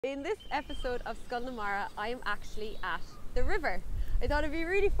In this episode of Scoil, I am actually at the river. I thought it'd be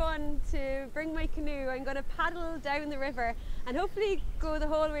really fun to bring my canoe. I'm going to paddle down the river and hopefully go the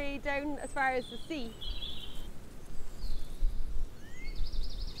whole way down as far as the sea.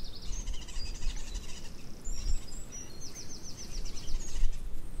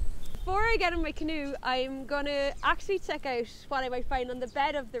 Before I get in my canoe, I'm going to actually check out what I might find on the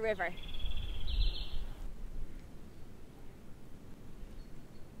bed of the river.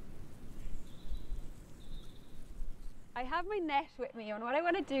 I have my net with me, and what I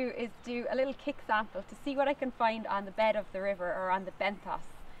want to do is do a little kick sample to see what I can find on the bed of the river or on the bentos.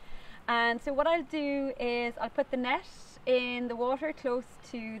 And so what I'll do is I'll put the net in the water close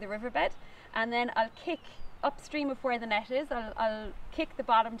to the riverbed, and then I'll kick upstream of where the net is. I'll kick the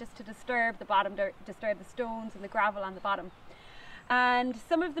bottom just to disturb the bottom, disturb the stones and the gravel on the bottom. And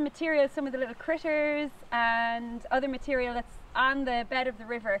some of the material, some of the little critters and other material that's on the bed of the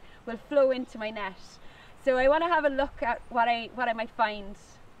river will flow into my net. So I want to have a look at what I might find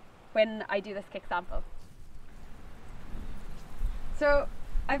when I do this kick sample. So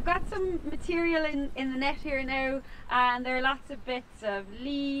I've got some material in the net here now, and there are lots of bits of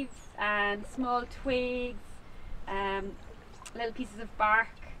leaves and small twigs, little pieces of bark,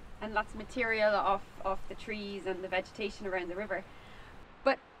 and lots of material off the trees and the vegetation around the river.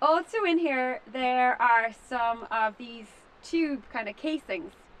 But also in here there are some of these tube kind of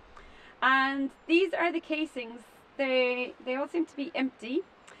casings. And these are the casings, they all seem to be empty.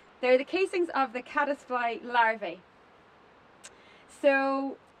 They're the casings of the caddisfly larvae.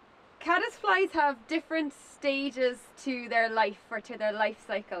 So caddisflies have different stages to their life, or to their life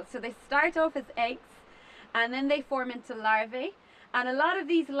cycle. So they start off as eggs and then they form into larvae. And a lot of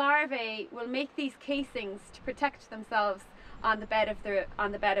these larvae will make these casings to protect themselves on the bed of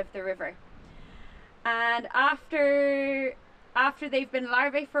the river. And after they've been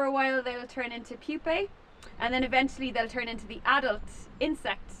larvae for a while, they'll turn into pupae, and then eventually they'll turn into the adult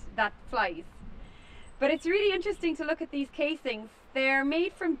insect that flies. But it's really interesting to look at these casings. They're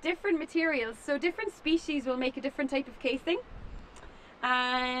made from different materials, so different species will make a different type of casing,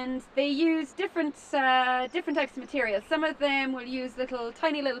 and they use different types of materials. Some of them will use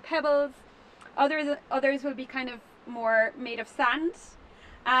tiny little pebbles, others will be kind of more made of sand,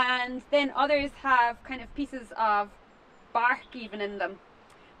 and then others have kind of pieces of bark even in them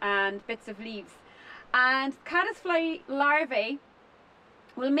and bits of leaves. And caddisfly larvae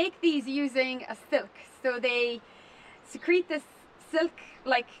will make these using a silk. So they secrete this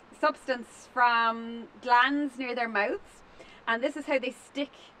silk-like substance from glands near their mouths, and this is how they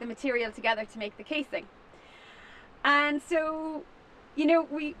stick the material together to make the casing. And so, you know,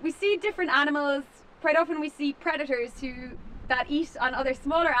 we see different animals. Quite often we see predators that eat on other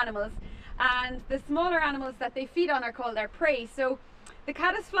smaller animals, and the smaller animals that they feed on are called their prey. So the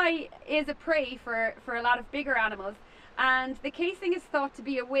caddisfly is a prey for a lot of bigger animals, and the casing is thought to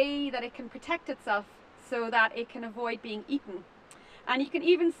be a way that it can protect itself so that it can avoid being eaten. And you can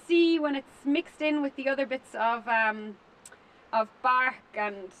even see when it's mixed in with the other bits of bark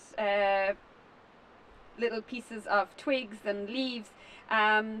and little pieces of twigs and leaves,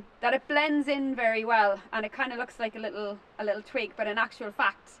 that it blends in very well, and it kind of looks like a little twig, but in actual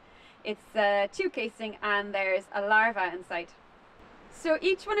fact it's a tube casing and there's a larva inside. So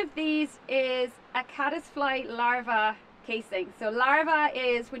each one of these is a caddisfly larva casing. So larva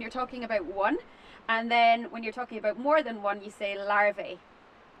is when you're talking about one, and then when you're talking about more than one you say larvae.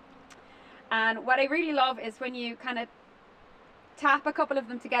 And what I really love is when you kind of tap a couple of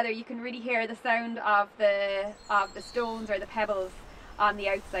them together, you can really hear the sound of the stones or the pebbles on the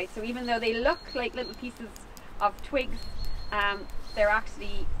outside. So even though they look like little pieces of twigs, they're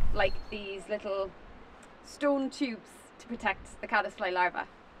actually like these little stone tubes to protect the caddisfly larva.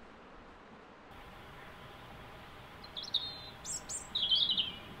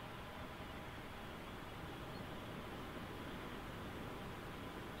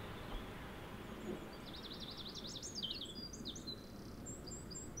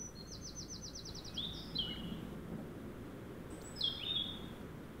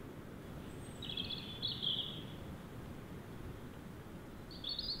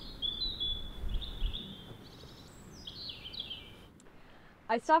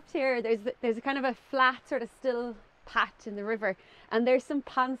 I stopped here. There's a kind of a flat sort of still patch in the river, and there's some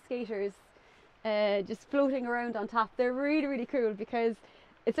pond skaters just floating around on top. They're really cool because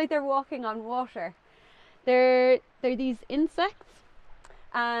it's like they're walking on water. They're these insects,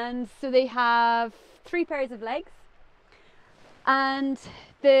 and so they have 3 pairs of legs, and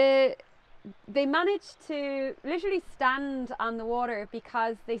the they manage to literally stand on the water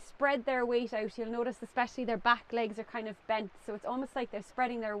because they spread their weight out. You'll notice especially their back legs are kind of bent, so it's almost like they're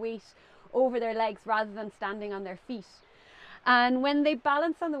spreading their weight over their legs rather than standing on their feet. And when they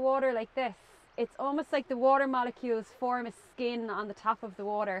balance on the water like this, it's almost like the water molecules form a skin on the top of the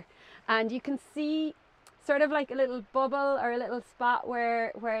water, and you can see sort of like a little bubble or a little spot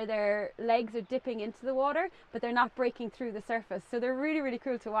where their legs are dipping into the water, but they're not breaking through the surface. So they're really, really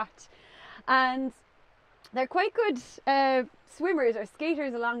cool to watch. And they're quite good swimmers or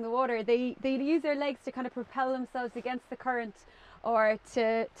skaters along the water. They use their legs to kind of propel themselves against the current or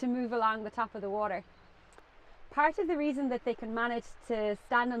to move along the top of the water. Part of the reason that they can manage to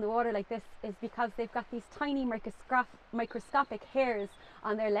stand on the water like this is because they've got these tiny microscopic hairs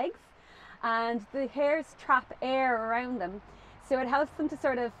on their legs, and the hairs trap air around them, so it helps them to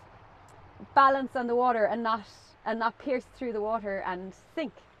sort of balance on the water and not pierce through the water and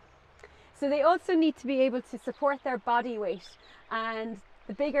sink. So they also need to be able to support their body weight, and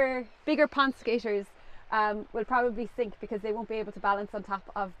the bigger pond skaters will probably sink because they won't be able to balance on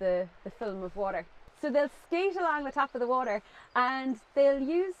top of the film of water. So they'll skate along the top of the water, and they'll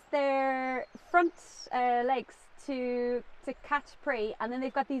use their front legs to catch prey, and then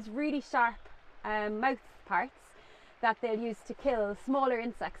they've got these really sharp mouth parts that they'll use to kill smaller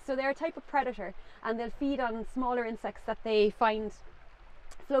insects. So they're a type of predator, and they'll feed on smaller insects that they find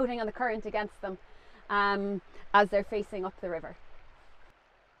floating on the current against them as they're facing up the river.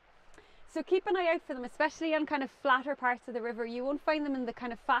 So keep an eye out for them, especially on kind of flatter parts of the river. You won't find them in the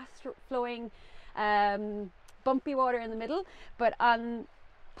kind of fast flowing bumpy water in the middle, but on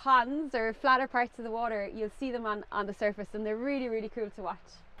ponds or flatter parts of the water you'll see them on the surface, and they're really, really cool to watch.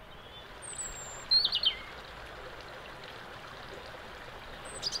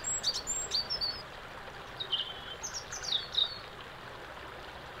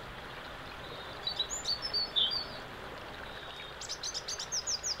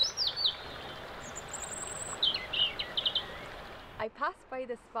 I passed by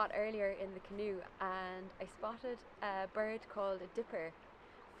this spot earlier in the canoe, and I spotted a bird called a dipper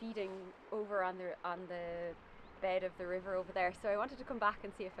feeding over on the bed of the river over there. So I wanted to come back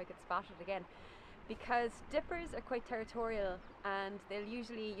and see if I could spot it again, because dippers are quite territorial, and you'll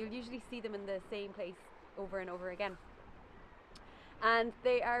usually see them in the same place over and over again. And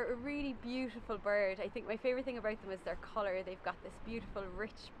they are a really beautiful bird. I think my favourite thing about them is their colour. They've got this beautiful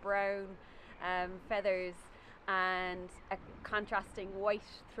rich brown feathers and a contrasting white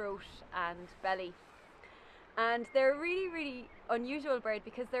throat and belly. And they're a really, really unusual bird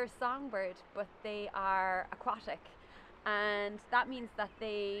because they're a songbird, but they are aquatic, and that means that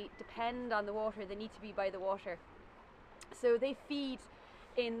they depend on the water. They need to be by the water, so they feed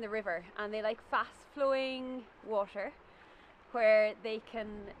in the river, and they like fast flowing water where they can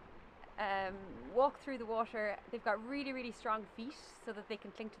walk through the water. They've got really, really strong feet so that they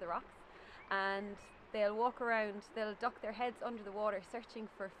can cling to the rocks, and they'll walk around, they'll duck their heads under the water searching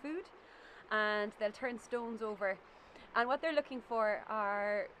for food, and they'll turn stones over. And what they're looking for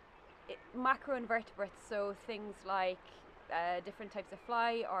are macroinvertebrates, so things like different types of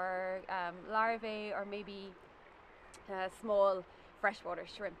fly or larvae, or maybe small freshwater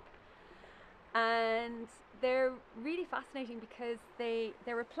shrimp. And they're really fascinating because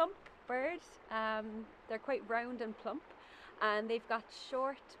they're a plump bird. They're quite round and plump, and they've got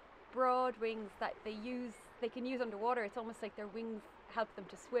short, broad wings that they can use underwater. It's almost like their wings help them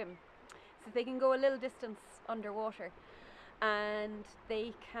to swim, so they can go a little distance underwater, and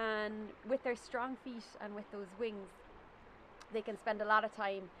they can, with their strong feet and with those wings, they can spend a lot of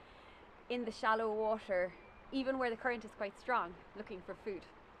time in the shallow water, even where the current is quite strong, looking for food.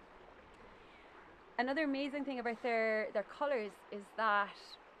 Another amazing thing about their colours is that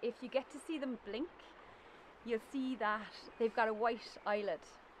if you get to see them blink, you'll see that they've got a white eyelid,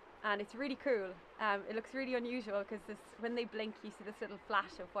 and it's really cool. It looks really unusual because when they blink you see this little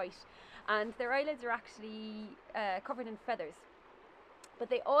flash of white, and their eyelids are actually covered in feathers. But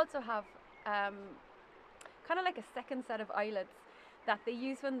they also have kind of like a second set of eyelids that they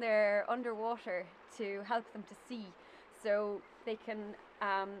use when they're underwater to help them to see. So they can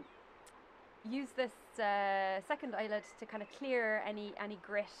use this second eyelid to kind of clear any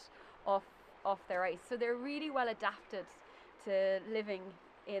grit off their eyes. So they're really well adapted to living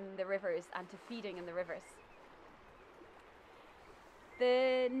in the rivers and to feeding in the rivers.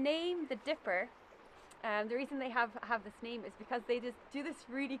 The name, the dipper, the reason they have this name is because they just do this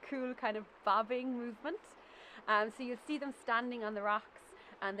really cool kind of bobbing movement. So you'll see them standing on the rocks,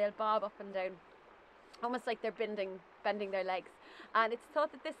 and they'll bob up and down, almost like they're bending their legs. And it's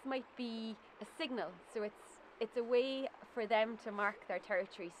thought that this might be a signal. So it's it's a way for them to mark their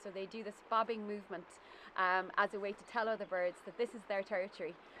territory. So they do this bobbing movement as a way to tell other birds that this is their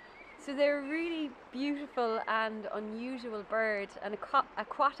territory. So they're a really beautiful and unusual bird, an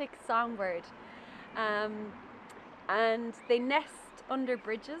aquatic songbird. And they nest under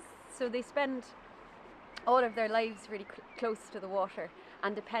bridges, so they spend all of their lives really close to the water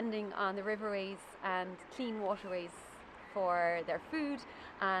and depending on the riverways and clean waterways for their food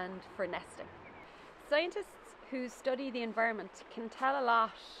and for nesting. Scientists who study the environment can tell a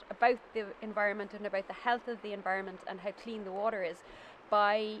lot about the environment and about the health of the environment and how clean the water is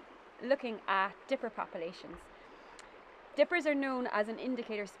by looking at dipper populations. Dippers are known as an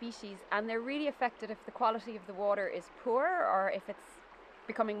indicator species, and they're really affected if the quality of the water is poor or if it's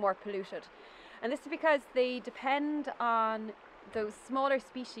becoming more polluted. And this is because they depend on those smaller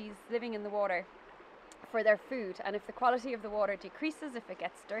species living in the water for their food, and if the quality of the water decreases, if it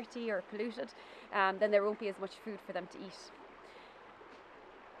gets dirty or polluted, then there won't be as much food for them to eat.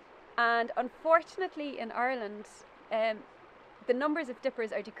 And unfortunately in Ireland, the numbers of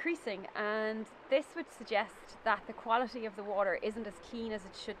dippers are decreasing, and this would suggest that the quality of the water isn't as clean as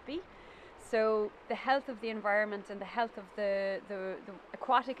it should be. So the health of the environment and the health of the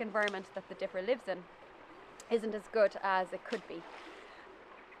aquatic environment that the dipper lives in isn't as good as it could be.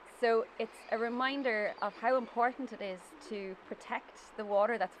 So it's a reminder of how important it is to protect the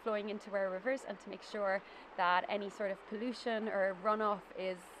water that's flowing into our rivers and to make sure that any sort of pollution or runoff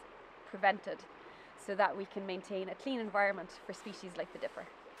is prevented so that we can maintain a clean environment for species like the dipper.